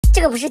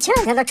这个不是前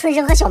2天的春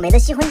生和小梅的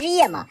新婚之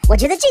夜吗？我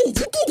觉得这一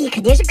集弟弟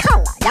肯定是看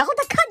了，然后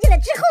他看见了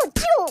之后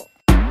就。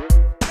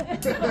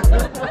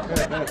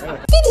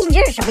弟弟，你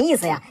这是什么意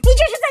思呀？你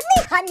这是在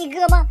内涵你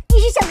哥吗？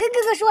你是想跟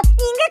哥哥说，你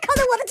应该靠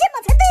在我的肩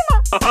膀才对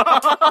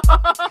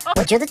吗？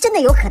我觉得真的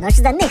有可能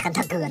是在内涵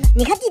他哥呢。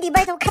你看弟弟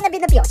歪头看那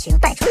边的表情，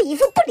摆出了一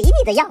副不理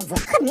你的样子，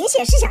很明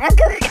显是想让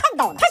哥哥看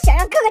到呢。他想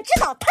让哥哥知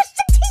道他生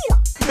气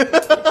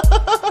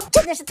了。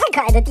真的是太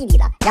可爱的弟弟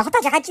了。然后大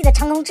家还记得《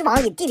长空之王》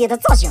里弟弟的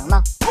造型吗？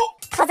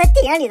他在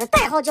电影里的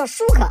代号叫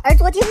舒克，而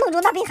昨天梦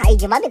中那片海已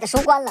经完美的收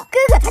官了。哥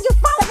哥他就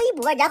发了微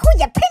博，然后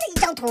也配了一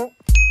张图。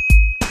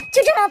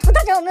就这张图，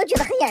大家有没有觉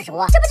得很眼熟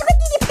啊？这不就跟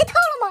弟弟配套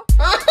了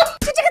吗？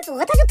就这个组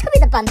合，他就特别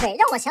的般配，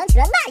让我想起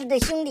了那一对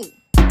兄弟。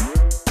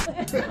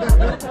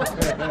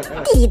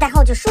弟弟代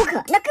号就舒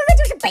克，那哥哥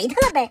就是贝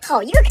塔了呗。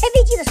好一个开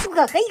飞机的舒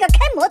克和一个开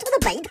摩托的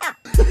贝塔。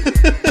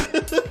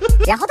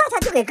然后大家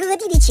就给哥哥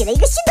弟弟起了一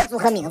个新的组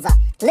合名字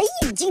——雷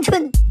雨惊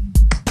春。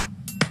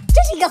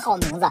这是一个好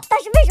名字，但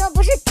是为什么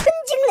不是春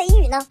惊雷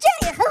雨呢？这样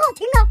也很好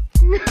听啊。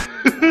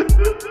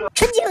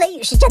春惊雷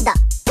雨是真的，